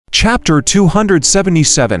Chapter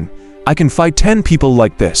 277, I can fight 10 people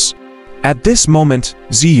like this. At this moment,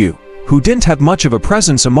 Ziyu, who didn't have much of a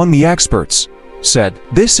presence among the experts, said,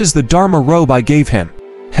 "This is the Dharma robe I gave him.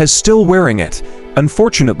 Has still wearing it.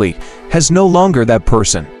 Unfortunately, has no longer that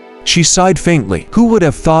person." She sighed faintly. Who would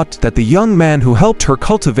have thought that the young man who helped her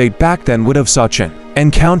cultivate back then would have such an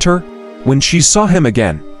encounter? When she saw him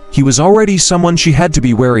again, he was already someone she had to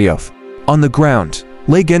be wary of. On the ground,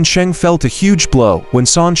 Lei Gensheng felt a huge blow when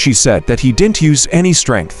Sanshi said that he didn't use any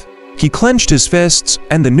strength. He clenched his fists,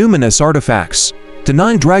 and the numinous artifacts, the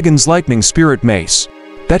 9 Dragons Lightning Spirit Mace,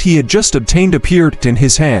 that he had just obtained appeared in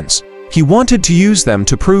his hands. He wanted to use them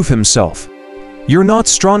to prove himself. "You're not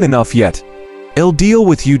strong enough yet. I'll deal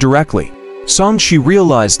with you directly." Sanshi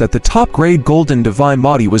realized that the top-grade Golden Divine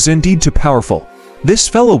Body was indeed too powerful. This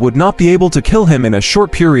fellow would not be able to kill him in a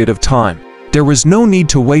short period of time. There was no need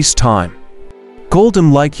to waste time.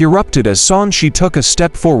 Golden light erupted as Sanshi took a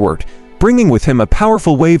step forward, bringing with him a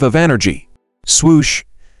powerful wave of energy. Swoosh!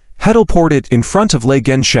 Teleported in front of Lei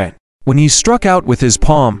Gensheng. When he struck out with his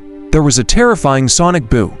palm, there was a terrifying sonic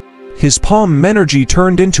boom. His palm energy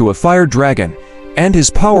turned into a fire dragon, and his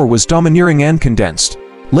power was domineering and condensed.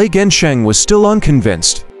 Lei Gensheng was still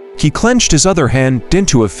unconvinced. He clenched his other hand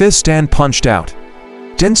into a fist and punched out.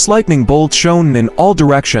 Dense lightning bolts shone in all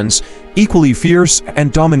directions, equally fierce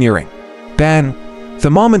and domineering. Bang! The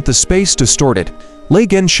moment the space distorted, Lei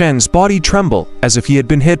Gensheng's body trembled as if he had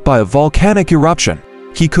been hit by a volcanic eruption.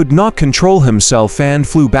 He could not control himself and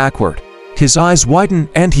flew backward. His eyes widened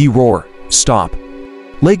and he roared, "Stop!"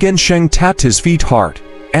 Lei Gensheng tapped his feet hard,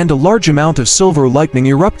 and a large amount of silver lightning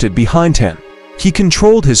erupted behind him. He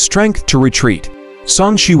controlled his strength to retreat.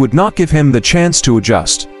 Sanshi would not give him the chance to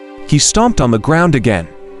adjust. He stomped on the ground again,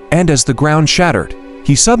 and as the ground shattered,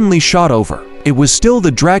 he suddenly shot over. It was still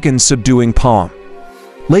the dragon's subduing palm.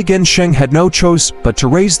 Lei Gensheng had no choice but to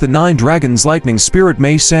raise the 9 Dragons Lightning Spirit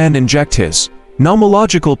Mace and inject his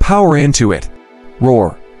nomological power into it.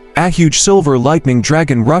 Roar! A huge silver lightning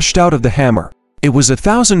dragon rushed out of the hammer. It was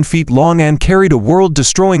 1,000 feet long and carried a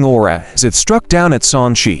world-destroying aura as it struck down at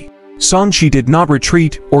Sanshi. Sanshi did not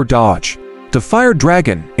retreat or dodge. The fire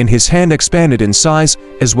dragon in his hand expanded in size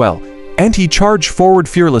as well, and he charged forward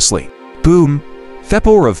fearlessly. Boom!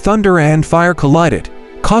 Thepor of thunder and fire collided,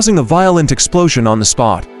 causing a violent explosion on the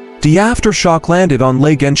spot. The aftershock landed on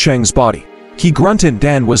Lei Gensheng's body. He grunted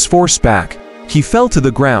and was forced back. He fell to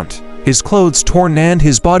the ground, his clothes torn and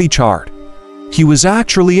his body charred. He was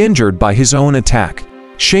actually injured by his own attack.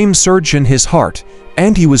 Shame surged in his heart,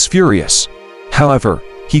 and he was furious. However,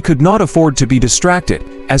 he could not afford to be distracted,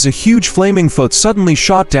 as a huge flaming foot suddenly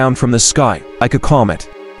shot down from the sky, like a comet.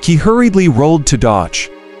 He hurriedly rolled to dodge.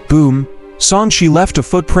 Boom! Sanshi left a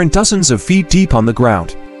footprint dozens of feet deep on the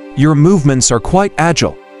ground. "Your movements are quite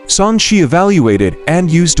agile." Sanshi evaluated and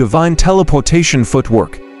used divine teleportation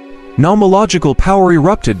footwork. Nomological power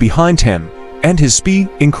erupted behind him, and his speed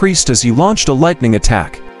increased as he launched a lightning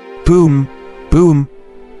attack. Boom! Boom!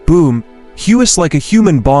 Boom! He was like a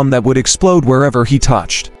human bomb that would explode wherever he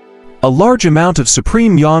touched. A large amount of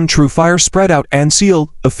supreme Yan True Fire spread out and sealed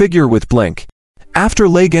a figure with blink. After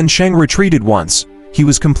Lei Gensheng retreated once, he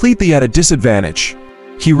was completely at a disadvantage.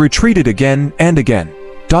 He retreated again and again,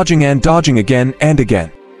 dodging and dodging again and again.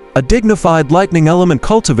 A dignified lightning element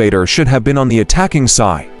cultivator should have been on the attacking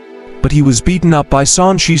side, but he was beaten up by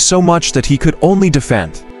Sanshi so much that he could only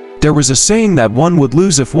defend. There was a saying that one would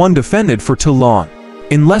lose if one defended for too long.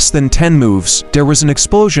 In less than 10 moves, there was an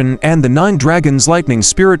explosion and the 9 Dragons Lightning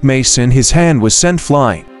Spirit Mace in his hand was sent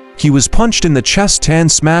flying. He was punched in the chest and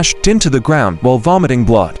smashed into the ground while vomiting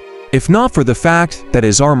blood. If not for the fact that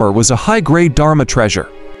his armor was a high-grade Dharma treasure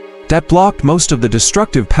that blocked most of the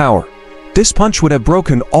destructive power, this punch would have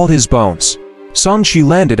broken all his bones. Sanshi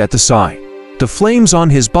landed at the side. The flames on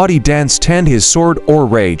his body danced and his sword or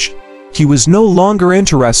raged. He was no longer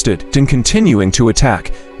interested in continuing to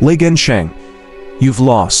attack. Lei Gensheng, you've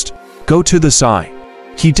lost. Go to the side.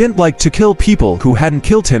 He didn't like to kill people who hadn't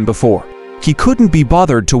killed him before. He couldn't be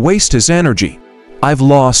bothered to waste his energy. I've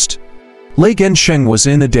lost. Lei Gensheng was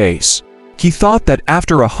in a daze. He thought that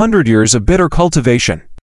after 100 years of bitter cultivation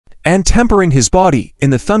and tempering his body in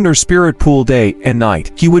the Thunder Spirit Pool day and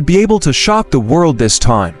night, he would be able to shock the world this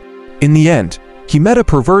time. In the end, he met a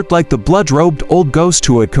pervert like the blood-robed old ghost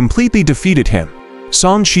who had completely defeated him.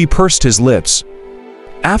 Sanshi pursed his lips.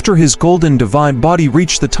 After his golden divine body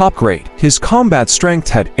reached the top grade, his combat strength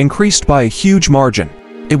had increased by a huge margin.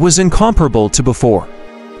 It was incomparable to before.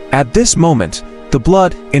 At this moment, the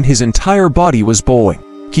blood in his entire body was boiling.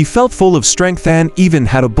 He felt full of strength and even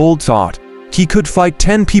had a bold thought. He could fight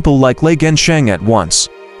 10 people like Lei Gensheng at once.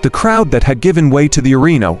 The crowd that had given way to the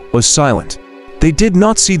arena was silent. They did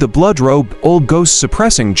not see the blood-robed old ghost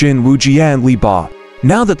suppressing Jin Wuxia and Li Ba.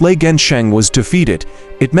 Now that Lei Gensheng was defeated,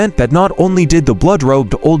 it meant that not only did the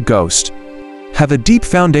blood-robed old ghost have a deep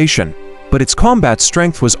foundation, but its combat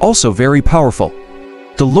strength was also very powerful.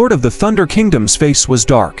 The Lord of the Thunder Kingdom's face was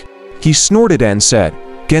dark. He snorted and said,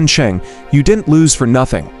 "Gensheng, you didn't lose for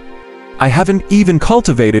nothing. I haven't even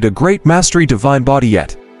cultivated a Great Mastery Divine Body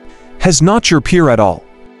yet. Has not your peer at all?"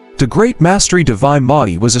 The Great Mastery Divine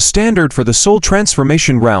Body was a standard for the soul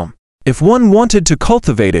transformation realm. If one wanted to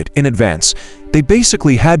cultivate it in advance, they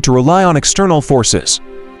basically had to rely on external forces.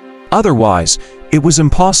 Otherwise, it was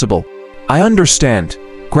impossible. "I understand,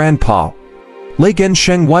 Grandpa." Lei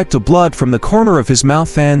Gensheng wiped the blood from the corner of his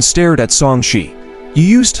mouth and stared at Song Shi. "You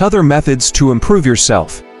used other methods to improve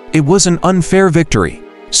yourself. It was an unfair victory.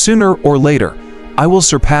 Sooner or later, I will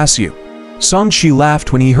surpass you." Song Shi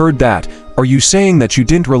laughed when he heard that. "Are you saying that you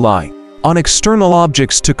didn't rely on external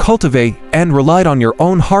objects to cultivate and relied on your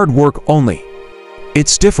own hard work only?"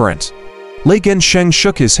 "It's different." Lei Gensheng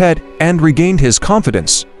shook his head and regained his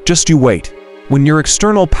confidence. "Just you wait. When your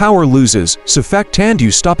external power loses its effect and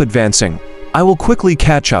you stop advancing, I will quickly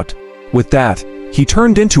catch up." With that, he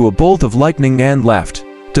turned into a bolt of lightning and left.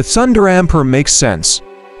 The Thunder Emperor makes sense.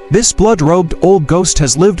 This blood-robed old ghost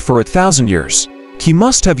has lived for 1,000 years. He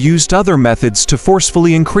must have used other methods to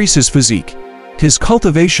forcefully increase his physique. His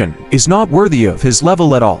cultivation is not worthy of his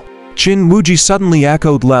level at all. Jin Wuji suddenly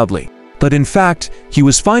echoed loudly. But in fact, he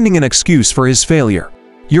was finding an excuse for his failure.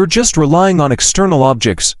 "You're just relying on external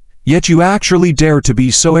objects, yet you actually dare to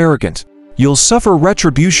be so arrogant. You'll suffer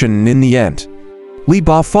retribution in the end." Li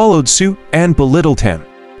Ba followed suit and belittled him.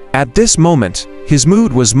 At this moment, his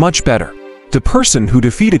mood was much better. The person who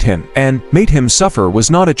defeated him and made him suffer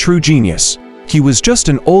was not a true genius. He was just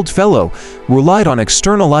an old fellow, relied on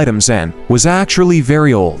external items and was actually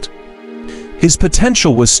very old. His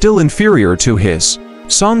potential was still inferior to his.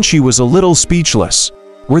 Song Shi was a little speechless.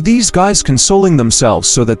 Were these guys consoling themselves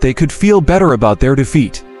so that they could feel better about their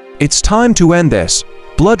defeat? "It's time to end this,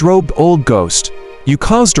 blood-robed old ghost. You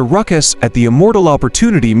caused a ruckus at the Immortal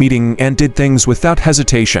Opportunity meeting and did things without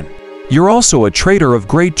hesitation. You're also a traitor of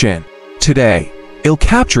Great Jin. Today, I'll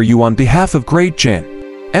capture you on behalf of Great Jin."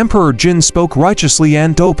 Emperor Jin spoke righteously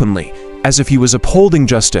and openly, as if he was upholding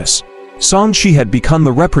justice. Song Shi had become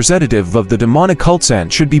the representative of the demonic cults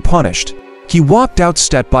and should be punished. He walked out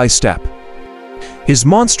step by step. His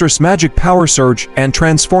monstrous magic power surged and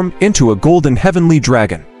transformed into a golden heavenly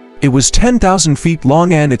dragon. It was 10,000 feet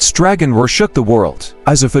long and its dragon roar shook the world,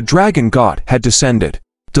 as if a dragon god had descended.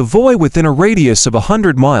 The void within a radius of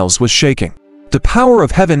 100 miles was shaking. The power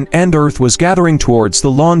of heaven and earth was gathering towards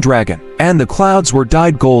the long dragon, and the clouds were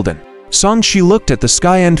dyed golden. Song Shi looked at the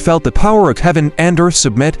sky and felt the power of heaven and earth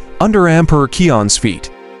submit under Emperor Qion's feet.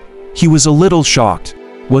 He was a little shocked.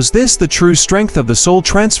 Was this the true strength of the soul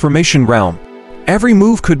transformation realm? Every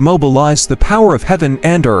move could mobilize the power of heaven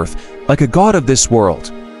and earth, like a god of this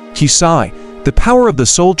world. He sighed. The power of the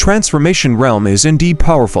soul transformation realm is indeed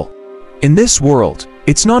powerful. In this world,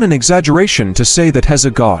 it's not an exaggeration to say that has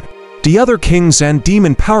a god. The other kings and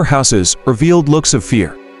demon powerhouses revealed looks of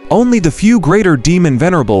fear. Only the few greater demon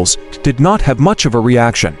venerables did not have much of a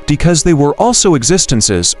reaction, because they were also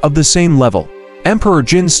existences of the same level. Emperor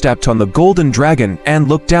Jin stepped on the golden dragon and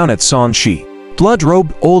looked down at Song Shi.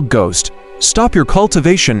 "Blood-robed old ghost, stop your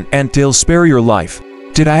cultivation and I'll spare your life.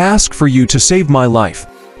 Did I ask for you to save my life?"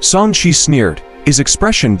 Song Shi sneered. His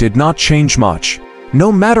expression did not change much.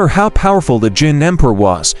 No matter how powerful the Jin Emperor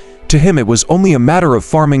was, to him it was only a matter of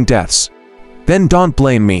farming deaths. "Then don't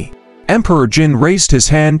blame me." Emperor Jin raised his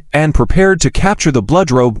hand and prepared to capture the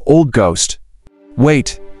blood-robed old ghost.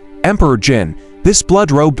 "Wait, Emperor Jin, this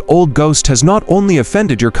blood-robed old ghost has not only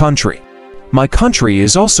offended your country. My country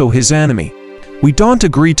is also his enemy. We don't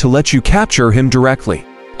agree to let you capture him directly."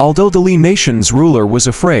 Although the Li nation's ruler was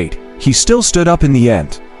afraid, he still stood up in the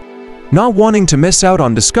end. Not wanting to miss out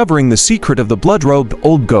on discovering the secret of the blood-robed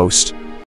old ghost,